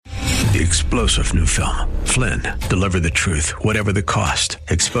the explosive new film, Flynn, Deliver the Truth, Whatever the Cost,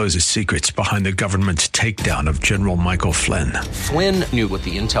 exposes secrets behind the government's takedown of General Michael Flynn. Flynn knew what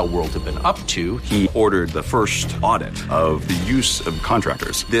the intel world had been up to. He ordered the first audit of the use of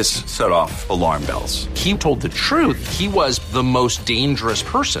contractors. This set off alarm bells. He told the truth. He was the most dangerous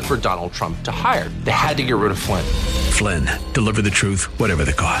person for Donald Trump to hire. They had to get rid of Flynn. Flynn, Deliver the Truth, Whatever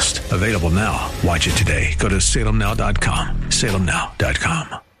the Cost. Available now. Watch it today. Go to salemnow.com.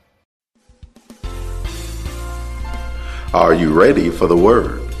 salemnow.com. Are you ready for the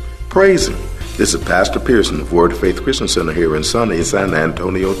word? Praise Him. This is Pastor Pearson of Word of Faith Christian Center here in sunny San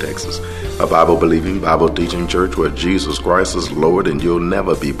Antonio, Texas, a Bible-believing, Bible-teaching church where Jesus Christ is Lord and you'll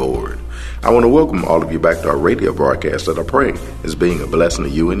never be bored. I want to welcome all of you back to our radio broadcast that I pray is being a blessing to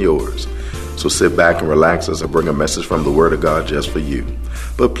you and yours. So sit back and relax as I bring a message from the Word of God just for you.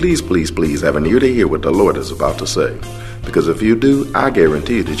 But please, please, please have an ear to hear what the Lord is about to say. Because if you do, I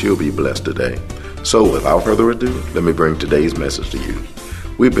guarantee that you'll be blessed today. So without further ado, let me bring today's message to you.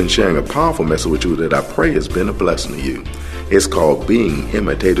 We've been sharing a powerful message with you that I pray has been a blessing to you. It's called Being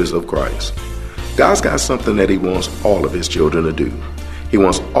Imitators of Christ. God's got something that He wants all of His children to do. He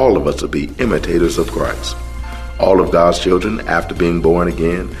wants all of us to be imitators of Christ. All of God's children, after being born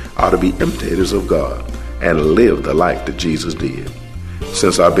again, are to be imitators of God and live the life that Jesus did.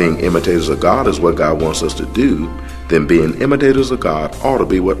 Since our being imitators of God is what God wants us to do, then being imitators of God ought to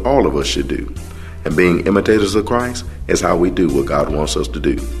be what all of us should do. And being imitators of Christ is how we do what God wants us to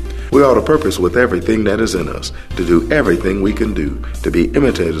do. We ought to purpose with everything that is in us to do everything we can do to be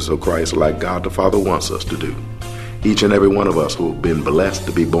imitators of Christ like God the Father wants us to do. Each and every one of us who have been blessed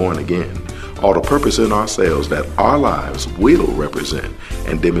to be born again ought to purpose in ourselves that our lives will represent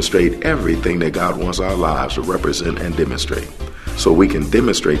and demonstrate everything that God wants our lives to represent and demonstrate. So we can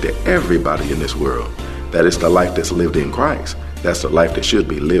demonstrate to everybody in this world that it's the life that's lived in Christ. That's the life that should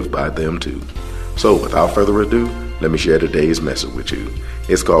be lived by them too. So without further ado, let me share today's message with you.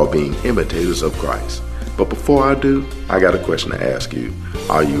 It's called Being Imitators of Christ. But before I do, I got a question to ask you.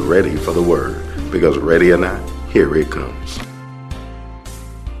 Are you ready for the word? Because ready or not, here it comes.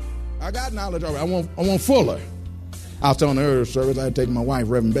 I got knowledge already. I want fuller. I was telling the earlier service, I had taken my wife,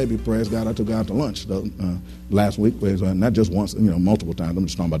 Reverend Baby, praise God, I took her out to lunch last week, not just once, multiple times. I'm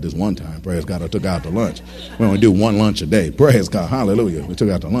just talking about this one time, praise God, I took her out to lunch. We only do one lunch a day, praise God, hallelujah. We took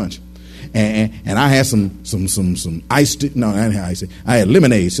her out to lunch. And I had some iced tea. No, I didn't have iced tea. I had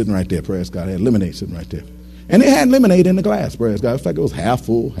lemonade sitting right there, praise God. I had lemonade sitting right there. And they had lemonade in the glass, praise God. In fact, it was half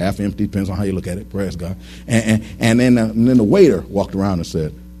full, half empty, depends on how you look at it, praise God. And then the waiter walked around and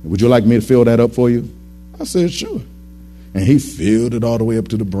said, "Would you like me to fill that up for you?" I said, "Sure." And he filled it all the way up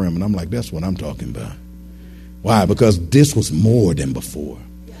to the brim. And I'm like, that's what I'm talking about. Why? Because this was more than before.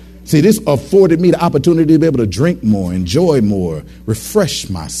 See, this afforded me the opportunity to be able to drink more, enjoy more, refresh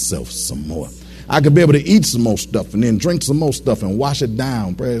myself some more. I could be able to eat some more stuff and then drink some more stuff and wash it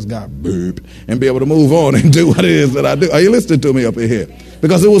down, praise God, burp, and be able to move on and do what it is that I do. Are you listening to me up in here?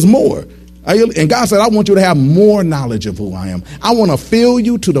 Because it was more. And God said, I want you to have more knowledge of who I am. I want to fill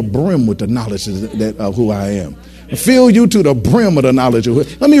you to the brim with the knowledge of who I am. Fill you to the brim of the knowledge of who.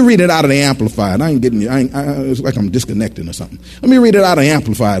 Let me read it out of the Amplified. It's like I'm disconnecting or something. Let me read it out of the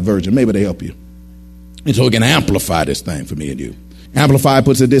Amplified version. Maybe they help you. And so we can amplify this thing for me and you. Amplified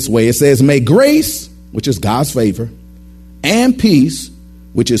puts it this way. It says, may grace, which is God's favor, and peace,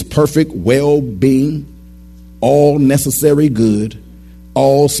 which is perfect well-being, all necessary good,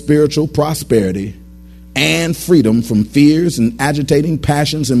 all spiritual prosperity, and freedom from fears and agitating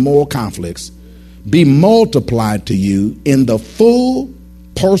passions and moral conflicts, be multiplied to you in the full,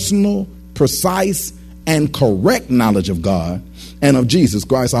 personal, precise, and correct knowledge of God and of Jesus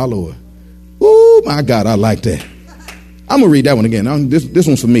Christ our Lord. Oh, my God, I like that. I'm going to read that one again. This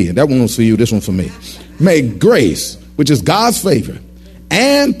one's for me. That one was for you. This one's for me. May grace, which is God's favor,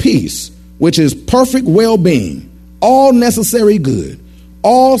 and peace, which is perfect well-being, all necessary good,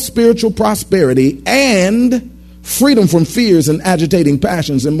 all spiritual prosperity, and freedom from fears and agitating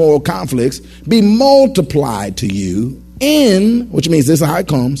passions and moral conflicts be multiplied to you in, which means this is how it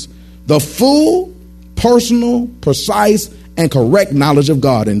comes, the full, personal, precise, and correct knowledge of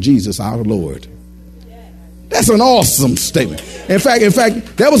God and Jesus our Lord. That's an awesome statement. In fact,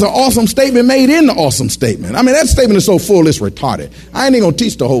 that was an awesome statement made in the awesome statement. I mean, that statement is so full, it's retarded. I ain't going to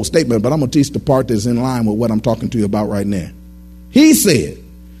teach the whole statement, but I'm going to teach the part that's in line with what I'm talking to you about right now. He said,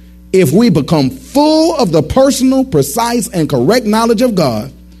 if we become full of the personal, precise, and correct knowledge of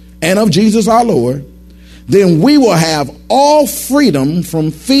God and of Jesus our Lord, then we will have all freedom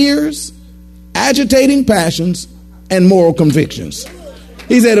from fears, agitating passions, and moral convictions.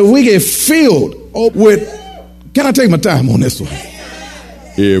 He said if we get filled with, can I take my time on this one?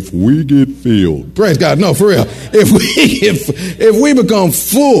 if we get filled. Praise God. No, for real. If we become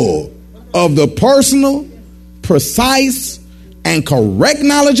full of the personal, precise, and correct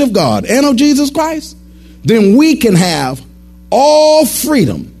knowledge of God and of Jesus Christ, then we can have all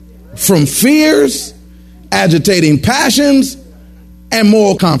freedom from fears, agitating passions, and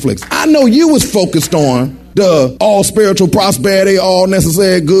moral conflicts. I know you was focused on the all spiritual prosperity, all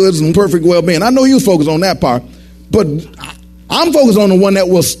necessary goods, and perfect well-being. I know you was focused on that part, but I'm focused on the one that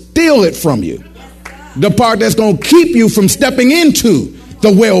will steal it from you. The part that's going to keep you from stepping into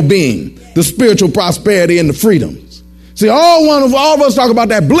the well-being, the spiritual prosperity, and the freedoms. See, all of us talk about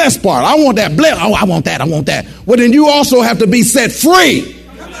that blessed part. I want that blessed. Oh, I want that. Well, then you also have to be set free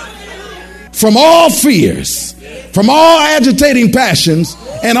from all fears, from all agitating passions,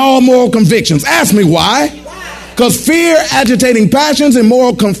 and all moral convictions. Ask me why. Because fear, agitating passions, and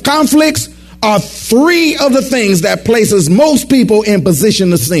moral conflicts are three of the things that places most people in position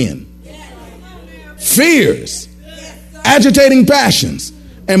to sin. Fears, agitating passions,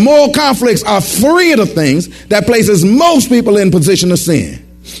 and moral conflicts are three of the things that places most people in position to sin.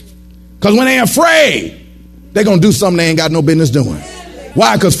 Because when they're afraid, they're going to do something they ain't got no business doing.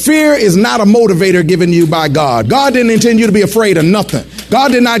 Why? Because fear is not a motivator given you by God. God didn't intend you to be afraid of nothing.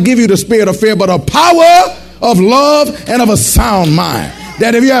 God did not give you the spirit of fear, but a power of love and of a sound mind.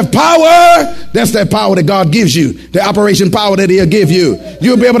 That if you have power, that's that power that God gives you, the operation power that he'll give you.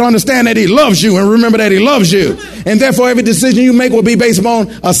 You'll be able to understand that he loves you and remember that he loves you. And therefore, every decision you make will be based upon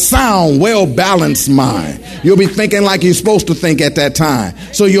a sound, well-balanced mind. You'll be thinking like you're supposed to think at that time,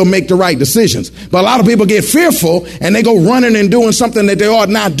 so you'll make the right decisions. But a lot of people get fearful and they go running and doing something that they ought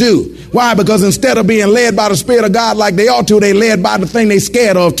not do. Why? Because instead of being led by the Spirit of God like they ought to, they led by the thing they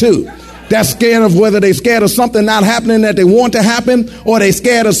scared of too. They're scared of whether they're scared of something not happening that they want to happen, or they're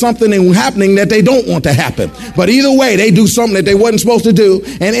scared of something happening that they don't want to happen. But either way, they do something that they wasn't supposed to do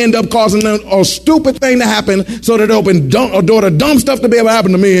and end up causing a stupid thing to happen, so that they open a door to dumb stuff to be able to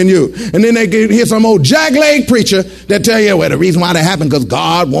happen to me and you. And then they hear some old jackleg preacher that tell you, well, the reason why that happened because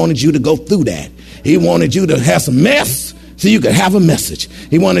God wanted you to go through that. He wanted you to have some mess so you could have a message.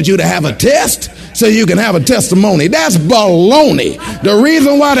 He wanted you to have a test so you can have a testimony. That's baloney. The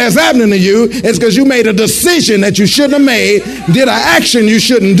reason why that's happening to you is because you made a decision that you shouldn't have made, did an action you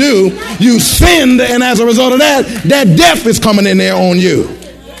shouldn't do, you sinned, and as a result of that, that death is coming in there on you.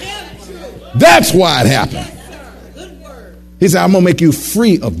 That's why it happened. He said, I'm going to make you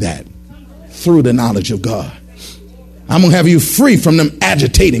free of that through the knowledge of God. I'm going to have you free from them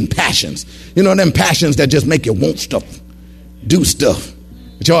agitating passions. You know, them passions that just make you want stuff, do stuff.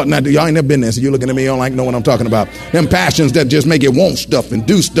 But y'all not do. Y'all ain't never been there, so you're looking at me, you don't like know what I'm talking about. Them passions that just make you want stuff and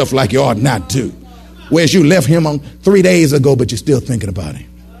do stuff like you ought not to. Whereas you left him on 3 days ago, but you're still thinking about him.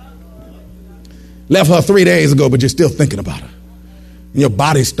 Left her 3 days ago, but you're still thinking about her. And your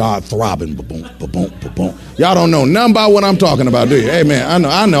body start throbbing. Ba-boom, ba-boom, ba-boom. Y'all don't know nothing about what I'm talking about, do you? Hey, man,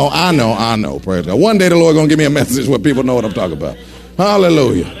 I know. Praise God. One day the Lord going to give me a message where people know what I'm talking about.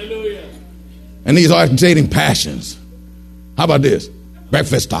 Hallelujah. And these are agitating passions. How about this?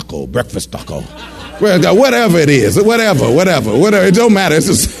 Breakfast taco. Whatever it is, whatever. It don't matter. It's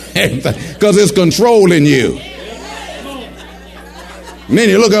just because it's controlling you. And then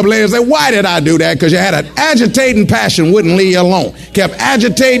you look up later and say, why did I do that? Because you had an agitating passion, wouldn't leave you alone. Kept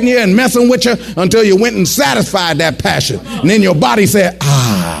agitating you and messing with you until you went and satisfied that passion. And then your body said,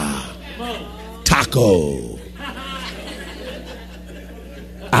 taco.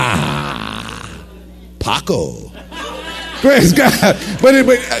 Paco. Praise God. But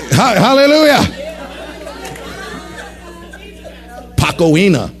hallelujah.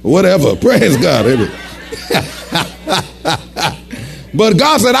 Pacoina, whatever. Praise God. But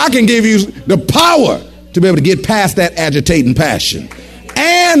God said, I can give you the power to be able to get past that agitating passion.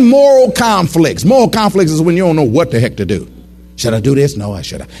 And moral conflicts. Moral conflicts is when you don't know what the heck to do. Should I do this? No, I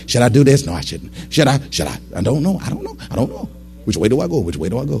should. Should I do this? No, I shouldn't. Should I? I don't know. Which way do I go?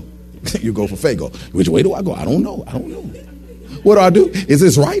 You go for Fago. Which way do I go? I don't know. What do I do? Is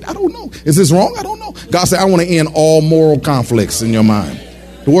this right? I don't know. Is this wrong? I don't know. God said, I want to end all moral conflicts in your mind.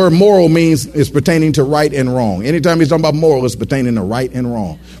 The word moral means it's pertaining to right and wrong. Anytime he's talking about moral, it's pertaining to right and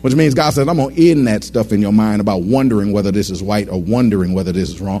wrong. Which means God said, I'm going to end that stuff in your mind about wondering whether this is right or wondering whether this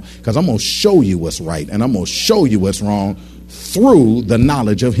is wrong. Because I'm going to show you what's right and I'm going to show you what's wrong through the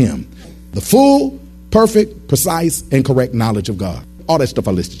knowledge of him. The full, perfect, precise, and correct knowledge of God. All that stuff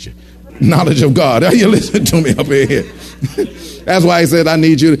I listed you. Knowledge of God. Are you listening to me up here? That's why he said, I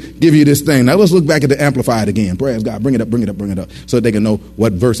need you to give you this thing. Now let's look back at the Amplified again. Praise God. Bring it up. So they can know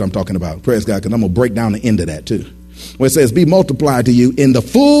what verse I'm talking about. Praise God. Because I'm going to break down the end of that too. Where it says, be multiplied to you in the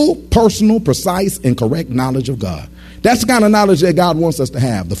full, personal, precise, and correct knowledge of God. That's the kind of knowledge that God wants us to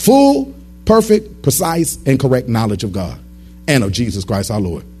have. The full, perfect, precise, and correct knowledge of God and of Jesus Christ our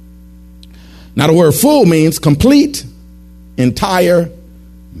Lord. Now, the word full means complete, entire,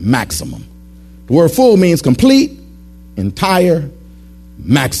 maximum. The word full means complete, entire,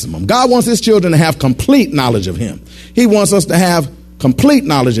 maximum. God wants his children to have complete knowledge of him. He wants us to have complete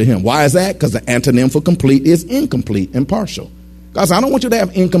knowledge of him. Why is that? Because the antonym for complete is incomplete and partial. God said, I don't want you to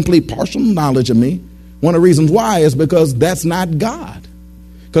have incomplete, partial knowledge of me. One of the reasons why is because that's not God.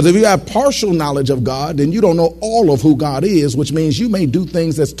 Because if you have partial knowledge of God, then you don't know all of who God is, which means you may do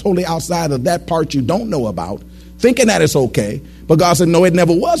things that's totally outside of that part you don't know about, thinking that it's okay. But God said, no, it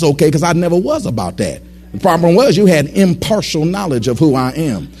never was okay because I never was about that. The problem was you had impartial knowledge of who I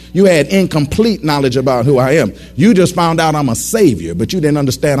am. You had incomplete knowledge about who I am. You just found out I'm a savior, but you didn't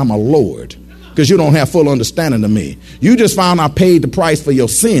understand I'm a Lord because you don't have full understanding of me. You just found I paid the price for your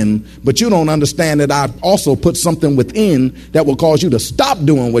sin, but you don't understand that I also put something within that will cause you to stop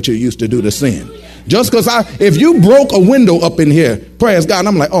doing what you used to do to sin. Just because if you broke a window up in here, praise God, and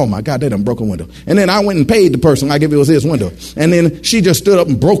I'm like, oh my God, they done broke a window. And then I went and paid the person, I give it was his window. And then she just stood up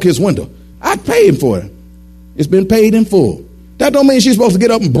and broke his window. I paid for it. It's been paid in full. That don't mean she's supposed to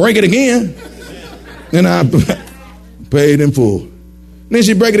get up and break it again. And I paid in full. Then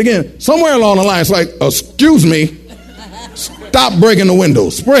she break it again. Somewhere along the line, it's like, excuse me, stop breaking the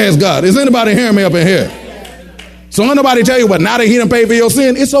windows. Praise God. Is anybody hearing me up in here? So ain't nobody tell you, but now that he done paid for your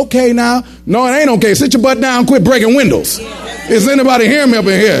sin, it's okay now. No, it ain't okay. Sit your butt down, quit breaking windows. Is anybody hearing me up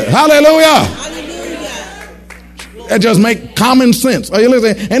in here? Hallelujah. That just make common sense. Are you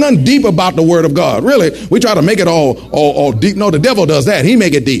listening? Ain't nothing deep about the word of God. Really, we try to make it all deep. No, the devil does that. He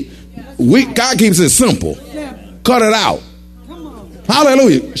make it deep. God keeps it simple. Cut it out.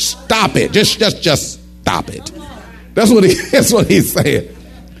 Hallelujah. Stop it. Just stop it. That's what he's saying.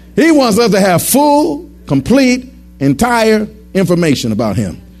 He wants us to have full, complete, entire information about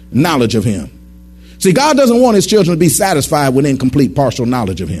him, knowledge of him. See, God doesn't want his children to be satisfied with incomplete, partial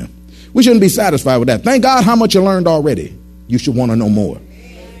knowledge of him. We shouldn't be satisfied with that. Thank God how much you learned already. You should want to know more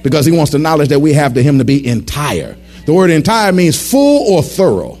because he wants the knowledge that we have to him to be entire. The word entire means full or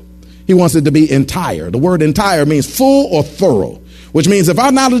thorough. He wants it to be entire. The word entire means full or thorough, which means if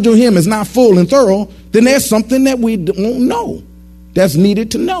our knowledge of him is not full and thorough, then there's something that we won't know that's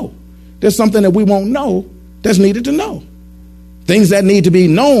needed to know. There's something that we won't know that's needed to know. Things that need to be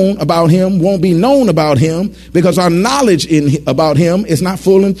known about him won't be known about him because our knowledge about him is not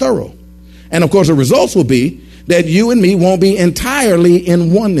full and thorough. And of course, the results will be that you and me won't be entirely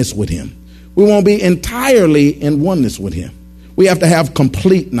in oneness with him. We won't be entirely in oneness with him. We have to have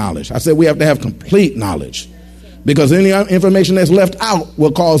complete knowledge. I said we have to have complete knowledge because any information that's left out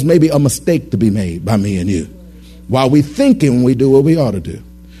will cause maybe a mistake to be made by me and you while we thinking we do what we ought to do.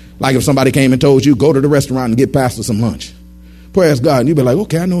 Like if somebody came and told you, go to the restaurant and get Pastor some lunch. Praise God. And you'd be like,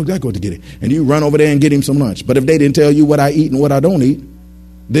 okay, I know exactly what to get it. And you run over there and get him some lunch. But if they didn't tell you what I eat and what I don't eat,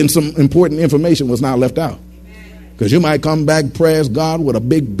 then some important information was not left out. Because you might come back, praise God, with a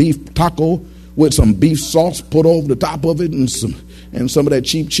big beef taco with some beef sauce put over the top of it and some of that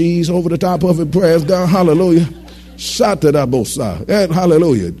cheap cheese over the top of it. Praise God. Hallelujah. Shout to that both sides.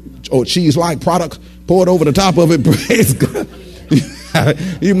 Hallelujah. Or cheese-like product poured over the top of it. Praise God.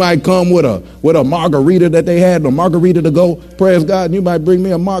 You might come with a margarita that they had, a margarita to go, praise God, and you might bring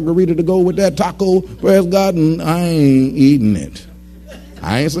me a margarita to go with that taco, praise God, and I ain't eating it.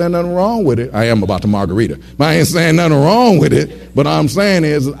 I ain't saying nothing wrong with it. I am about the margarita. But I ain't saying nothing wrong with it. But all I'm saying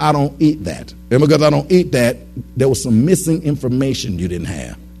is I don't eat that. And because I don't eat that, there was some missing information you didn't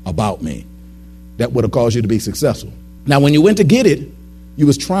have about me that would have caused you to be successful. Now, when you went to get it, you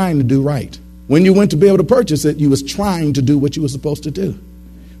was trying to do right. When you went to be able to purchase it, you was trying to do what you were supposed to do.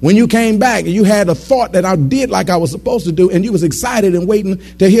 When you came back, you had a thought that I did like I was supposed to do, and you was excited and waiting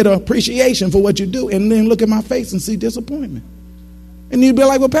to hear the appreciation for what you do, and then look at my face and see disappointment. And you'd be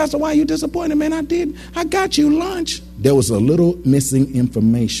like, well, Pastor, why are you disappointed? Man, I got you lunch. There was a little missing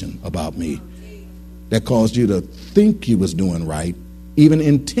information about me that caused you to think you was doing right, even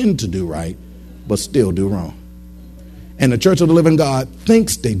intend to do right, but still do wrong. And the Church of the Living God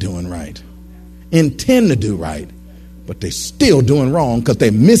thinks they doing right, intend to do right, but they're still doing wrong because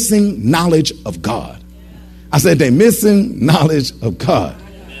they're missing knowledge of God. I said they're missing knowledge of God.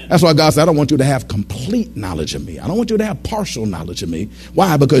 That's why God said, I don't want you to have complete knowledge of me. I don't want you to have partial knowledge of me.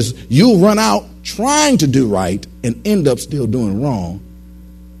 Why? Because you'll run out trying to do right and end up still doing wrong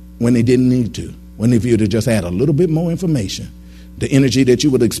when they didn't need to. When if you'd have just had a little bit more information, the energy that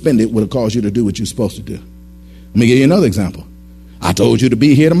you would have expended would have caused you to do what you're supposed to do. Let me give you another example. I told you to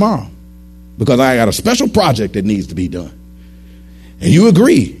be here tomorrow because I got a special project that needs to be done. And you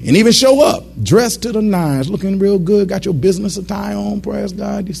agree and even show up dressed to the nines, looking real good, got your business attire on, praise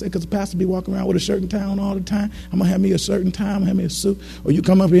God. You say, because the pastor be walking around with a shirt and tie on all the time. I'm going to have me a shirt and tie, I'm going to have me a suit. Or you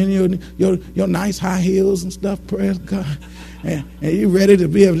come up in your nice high heels and stuff, praise God. And you ready to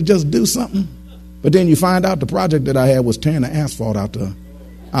be able to just do something. But then you find out the project that I had was tearing the asphalt out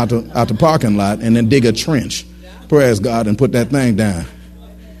the parking lot and then dig a trench, praise God, and put that thing down.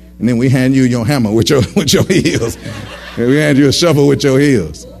 And then we hand you your hammer with your heels. And we hand you a shovel with your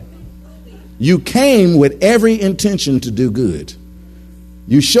heels. You came with every intention to do good.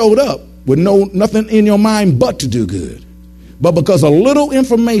 You showed up with nothing in your mind but to do good. But because a little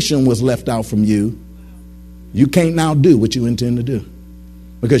information was left out from you, you can't now do what you intend to do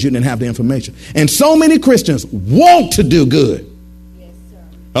because you didn't have the information. And so many Christians want to do good.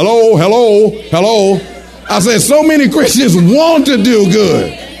 Hello. I said so many Christians want to do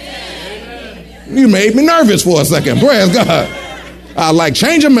good. You made me nervous for a second. Praise God. I like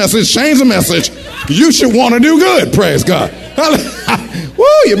change the message. You should want to do good. Praise God. Woo,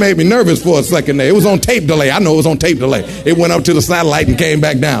 you made me nervous for a second there. It was on tape delay. I know it was on tape delay. It went up to the satellite and came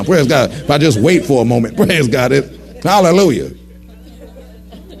back down. Praise God. If I just wait for a moment. Praise God. Hallelujah.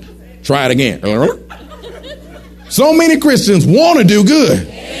 Try it again. So many Christians want to do good.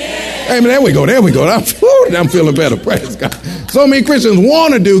 Hey, there we go. I'm feeling better. Praise God. So many Christians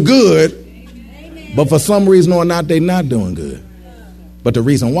want to do good. But for some reason or not, they're not doing good. But the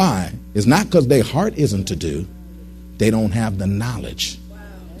reason why is not because their heart isn't to do. They don't have the knowledge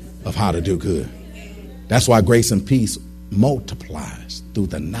of how to do good. That's why grace and peace multiplies through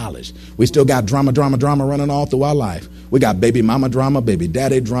the knowledge. We still got drama running all through our life. We got baby mama drama, baby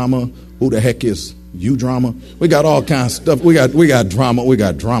daddy drama. Who the heck is you drama? We got all kinds of stuff. We got drama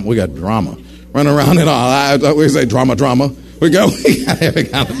running around in our lives. We say drama. We got every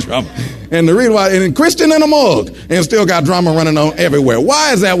kind of drama. And the reason why, and Christian in a mug, and still got drama running on everywhere.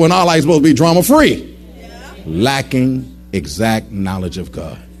 Why is that when our life's supposed to be drama free? Lacking exact knowledge of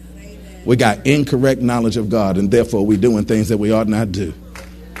God. We got incorrect knowledge of God, and therefore we're doing things that we ought not do.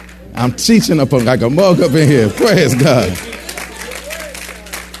 I'm teaching up like a mug up in here. Praise God.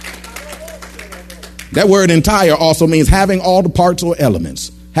 That word entire also means having all the parts or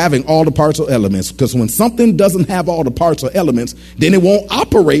elements. Having all the parts or elements. Because when something doesn't have all the parts or elements, then it won't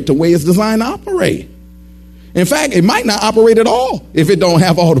operate the way it's designed to operate. In fact, it might not operate at all if it don't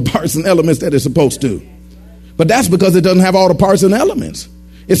have all the parts and elements that it's supposed to. But that's because it doesn't have all the parts and elements.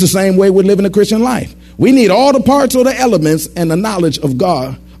 It's the same way we're living a Christian life. We need all the parts or the elements and the knowledge of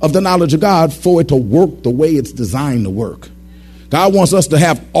God, for it to work the way it's designed to work. God wants us to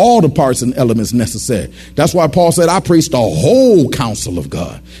have all the parts and elements necessary. That's why Paul said, I preach the whole counsel of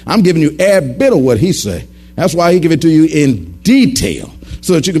God. I'm giving you every bit of what he said. That's why he give it to you in detail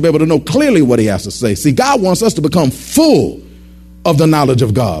so that you can be able to know clearly what he has to say. See, God wants us to become full of the knowledge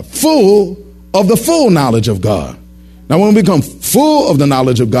of God, full of the full knowledge of God. Now, when we become full of the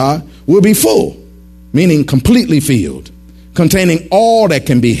knowledge of God, we'll be full, meaning completely filled, containing all that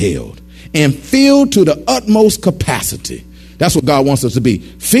can be held, and filled to the utmost capacity. That's what God wants us to be.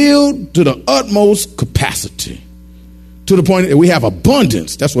 Filled to the utmost capacity. To the point that we have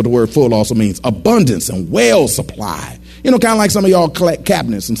abundance. That's what the word full also means. Abundance and well supply. You know, kind of like some of y'all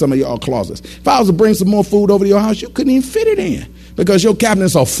cabinets and some of y'all closets. If I was to bring some more food over to your house, you couldn't even fit it in because your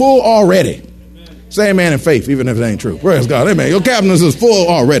cabinets are full already. Amen. Say amen in faith, even if it ain't true. Praise God. Amen. Your cabinets is full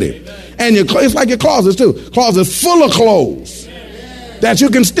already. Amen. And it's like your closets too. Closets full of clothes that you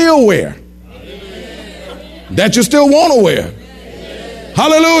can still wear. That you still want to wear.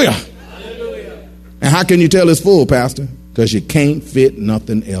 Hallelujah. Hallelujah. And how can you tell it's full, Pastor? Because you can't fit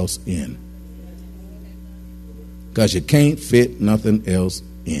nothing else in. Because you can't fit nothing else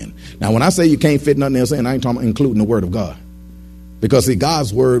in. Now, when I say you can't fit nothing else in, I ain't talking about including the word of God. Because see,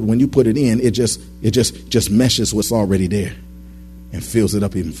 God's word, when you put it in, it just meshes what's already there and fills it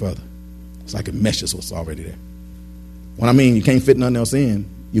up even further. It's like it meshes what's already there. When I mean you can't fit nothing else in,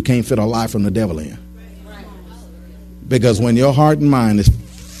 you can't fit a lie from the devil in. Because when your heart and mind is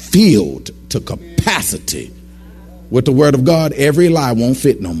filled to capacity with the word of God, every lie won't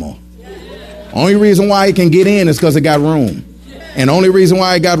fit no more. Only reason why it can get in is because it got room. And only reason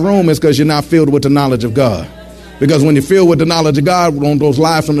why it got room is because you're not filled with the knowledge of God. Because when you're filled with the knowledge of God, those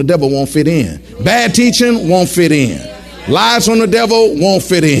lies from the devil won't fit in. Bad teaching won't fit in. Lies from the devil won't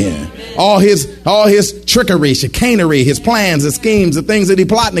fit in. All his trickery, chicanery, his plans, his schemes, the things that he's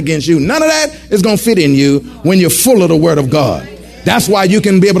plotting against you, none of that is going to fit in you when you're full of the word of God. That's why you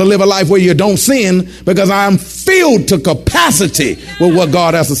can be able to live a life where you don't sin, because I'm filled to capacity with what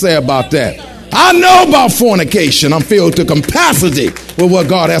God has to say about that. I know about fornication. I'm filled to capacity with what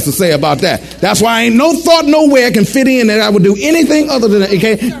God has to say about that. That's why ain't no thought nowhere can fit in that I would do anything other than that. It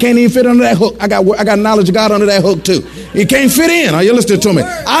can't even fit under that hook. I got knowledge of God under that hook too. It can't fit in. Are you listening to me?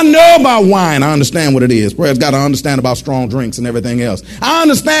 I know about wine. I understand what it is. Praise God. I understand about strong drinks and everything else. I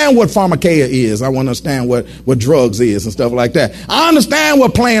understand what pharmakeia is. I want to understand what drugs is and stuff like that. I understand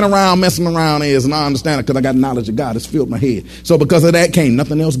what playing around, messing around is, and I understand it because I got knowledge of God. It's filled my head. So because of that, can't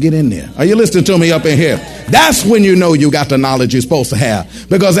nothing else get in there. Are you listening to me up in here? That's when you know you got the knowledge you're supposed to have.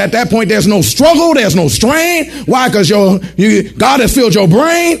 Because at that point, there's no struggle. There's no strain. Why? Because God has filled your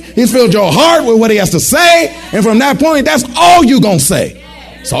brain. He's filled your heart with what he has to say. And from that point, that's all you're going to say.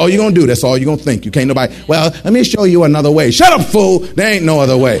 That's all you're going to do. That's all you're going to think. You can't nobody, well, let me show you another way. Shut up, fool. There ain't no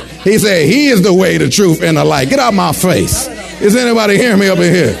other way. He said, he is the way, the truth, and the light. Get out my face. Is anybody hearing me up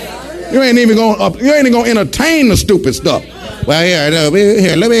in here? You ain't even going to entertain the stupid stuff. Well,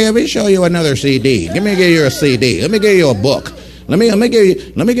 here, let me show you another CD. Let me give you a CD. Let me give you a book. Let me give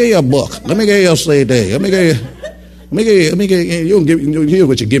you a book. Let me give you a CD. Let me give you, here's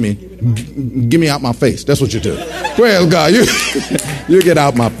what you give me. Give me out my face. That's what you do. Praise God. You get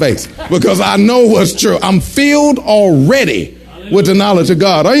out my face. Because I know what's true. I'm filled already with the knowledge of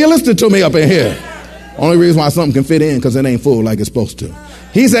God. Are you listening to me up in here? Only reason why something can fit in because it ain't full like it's supposed to.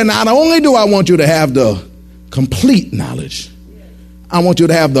 He said, not only do I want you to have the complete knowledge, I want you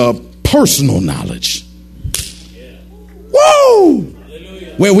to have the personal knowledge. Woo!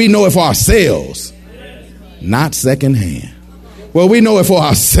 Where we know it for ourselves, not secondhand. Well, we know it for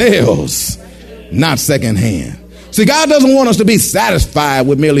ourselves, not secondhand. See, God doesn't want us to be satisfied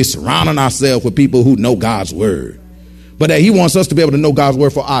with merely surrounding ourselves with people who know God's word, but that he wants us to be able to know God's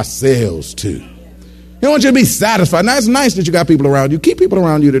word for ourselves too. He wants you to be satisfied. Now, it's nice that you got people around you. Keep people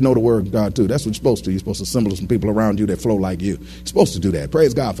around you that know the word of God too. That's what you're supposed to. You're supposed to assemble some people around you that flow like you. You're supposed to do that.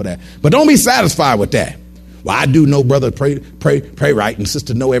 Praise God for that. But don't be satisfied with that. Well, I do know brother pray right and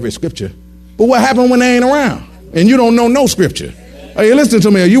sister know every scripture. But what happened when they ain't around and you don't know no scripture? Are you listening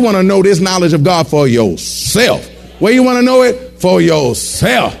to me? Or you want to know this knowledge of God for yourself? Where you want to know it? For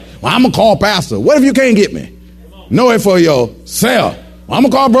yourself. Well, I'm going to call pastor. What if you can't get me? Know it for yourself. Well, I'm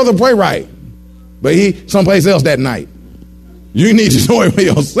going to call brother pray right. But he someplace else that night. You need to know it for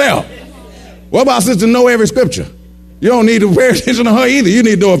yourself. What about sister know every scripture? You don't need to pay attention to her either. You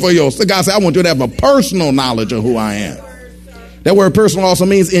need to do it for yourself. God said, I want you to have a personal knowledge of who I am. That word personal also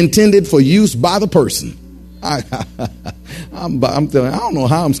means intended for use by the person. I'm telling you, I don't know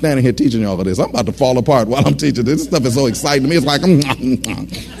how I'm standing here teaching y'all this. I'm about to fall apart while I'm teaching this. This stuff is so exciting to me. It's like,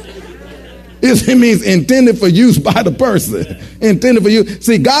 it means intended for use by the person. Intended for you.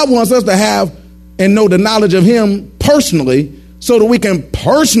 See, God wants us to have and know the knowledge of him personally so that we can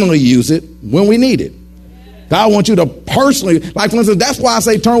personally use it when we need it. God wants you to personally, like for instance, that's why I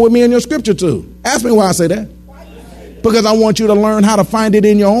say turn with me in your scripture too. Ask me why I say that. Because I want you to learn how to find it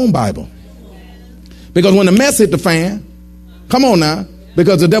in your own Bible. Because when the mess hit the fan, come on now,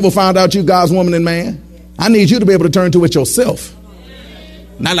 because the devil found out you God's woman and man, I need you to be able to turn to it yourself.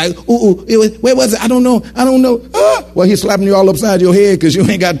 Not like, where was it? I don't know. Well, he's slapping you all upside your head because you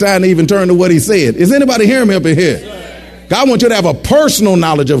ain't got time to even turn to what he said. Is anybody hearing me up in here? God wants you to have a personal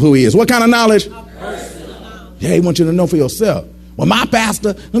knowledge of who he is. What kind of knowledge? Yeah, he wants you to know for yourself. Well, my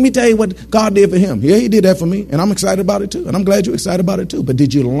pastor, let me tell you what God did for him. Yeah, he did that for me, and I'm excited about it too. And I'm glad you're excited about it too. But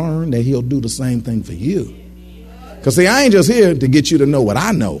did you learn that he'll do the same thing for you? Because see, I ain't just here to get you to know what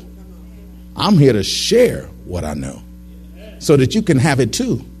I know. I'm here to share what I know so that you can have it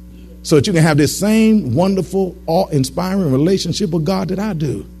too. So that you can have this same wonderful, awe-inspiring relationship with God that I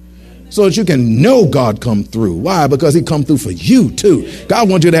do. So that you can know God come through. Why? Because he come through for you too. God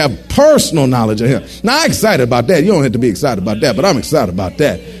wants you to have personal knowledge of him. Now, I'm excited about that. You don't have to be excited about that, but I'm excited about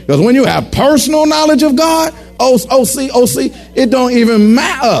that. Because when you have personal knowledge of God, OC, it don't even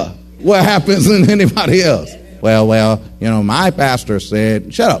matter what happens in anybody else. Well, my pastor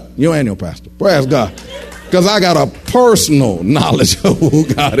said, shut up. You ain't your pastor. Praise God. Because I got a personal knowledge of who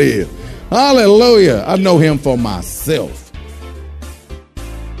God is. Hallelujah. I know him for myself.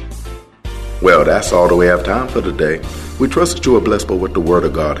 Well, that's all that we have time for today. We trust that you are blessed by what the Word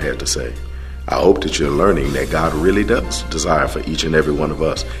of God had to say. I hope that you're learning that God really does desire for each and every one of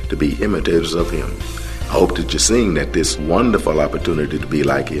us to be imitators of him. I hope that you're seeing that this wonderful opportunity to be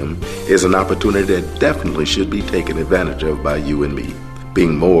like him is an opportunity that definitely should be taken advantage of by you and me,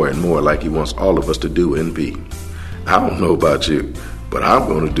 being more and more like he wants all of us to do and be. I don't know about you, but I'm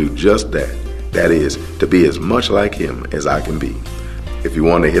going to do just that. That is, to be as much like him as I can be. If you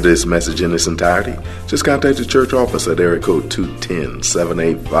want to hear this message in its entirety, just contact the church office at area code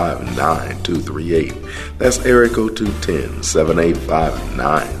 210-785-9238. That's area code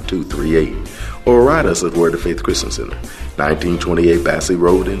 210-785-9238. Or write us at Word of Faith Christian Center, 1928 Bassey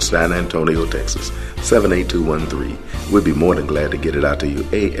Road in San Antonio, Texas, 78213. We'd be more than glad to get it out to you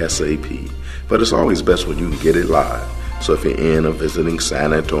ASAP. But it's always best when you can get it live. So if you're in or visiting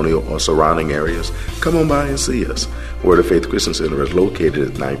San Antonio or surrounding areas, come on by and see us. Word of Faith Christian Center is located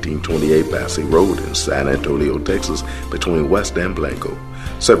at 1928 Bassey Road in San Antonio, Texas, between West and Blanco.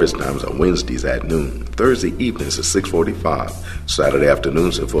 Service times are Wednesdays at noon, Thursday evenings at 6:45, Saturday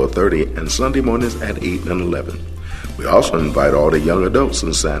afternoons at 4:30, and Sunday mornings at 8 and 11. We also invite all the young adults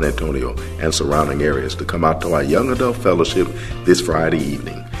in San Antonio and surrounding areas to come out to our Young Adult Fellowship this Friday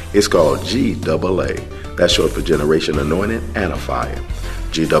evening. It's called GAA. That's short for Generation Anointed and a Fire.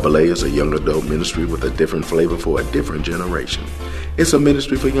 GAA is a young adult ministry with a different flavor for a different generation. It's a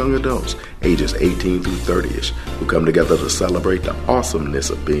ministry for young adults, ages 18 through 30ish, who come together to celebrate the awesomeness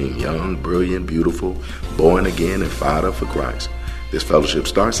of being young, brilliant, beautiful, born again, and fired up for Christ. This fellowship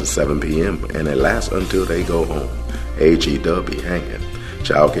starts at 7 p.m. and it lasts until they go home. AGW be hanging.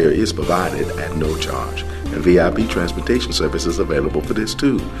 Childcare is provided at no charge, and VIP transportation service is available for this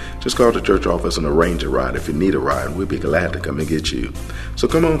too. Just call the church office and arrange a ride. If you need a ride, we'll be glad to come and get you. So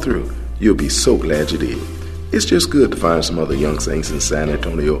come on through. You'll be so glad you did. It's just good to find some other young saints in San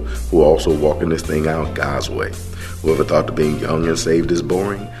Antonio who are also walking this thing out God's way. Whoever thought that being young and saved is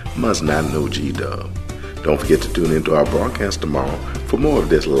boring must not know GW. Don't forget to tune into our broadcast tomorrow for more of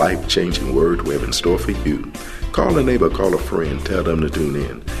this life-changing word we have in store for you. Call a neighbor, call a friend, tell them to tune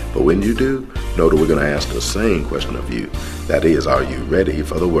in. But when you do, know that we're going to ask the same question of you. That is, are you ready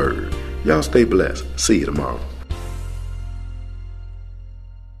for the word? Y'all stay blessed. See you tomorrow.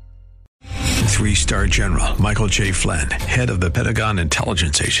 3-star General Michael J. Flynn, head of the Pentagon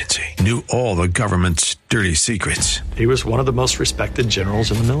Intelligence Agency, knew all the government's dirty secrets. He was one of the most respected generals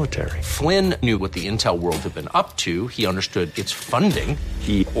in the military. Flynn knew what the intel world had been up to. He understood its funding.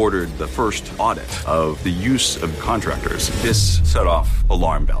 He ordered the first audit of the use of contractors. This set off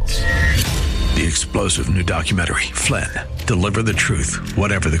alarm bells. The explosive new documentary, Flynn, Deliver the Truth,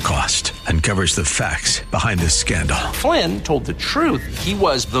 Whatever the Cost, uncovers the facts behind this scandal. Flynn told the truth. He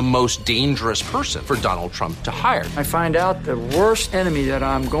was the most dangerous person for Donald Trump to hire. I find out the worst enemy that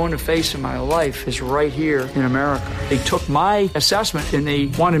I'm going to face in my life is right here in America. They took my assessment and they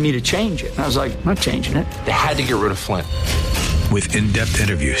wanted me to change it. And I was like, I'm not changing it. They had to get rid of Flynn. With in-depth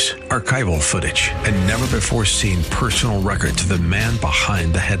interviews, archival footage, and never-before-seen personal records of the man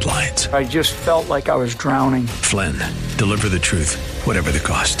behind the headlines. I just felt like I was drowning. Flynn, Deliver the Truth, Whatever the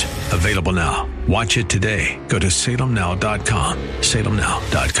Cost. Available now. Watch it today. Go to salemnow.com.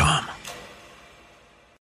 salemnow.com.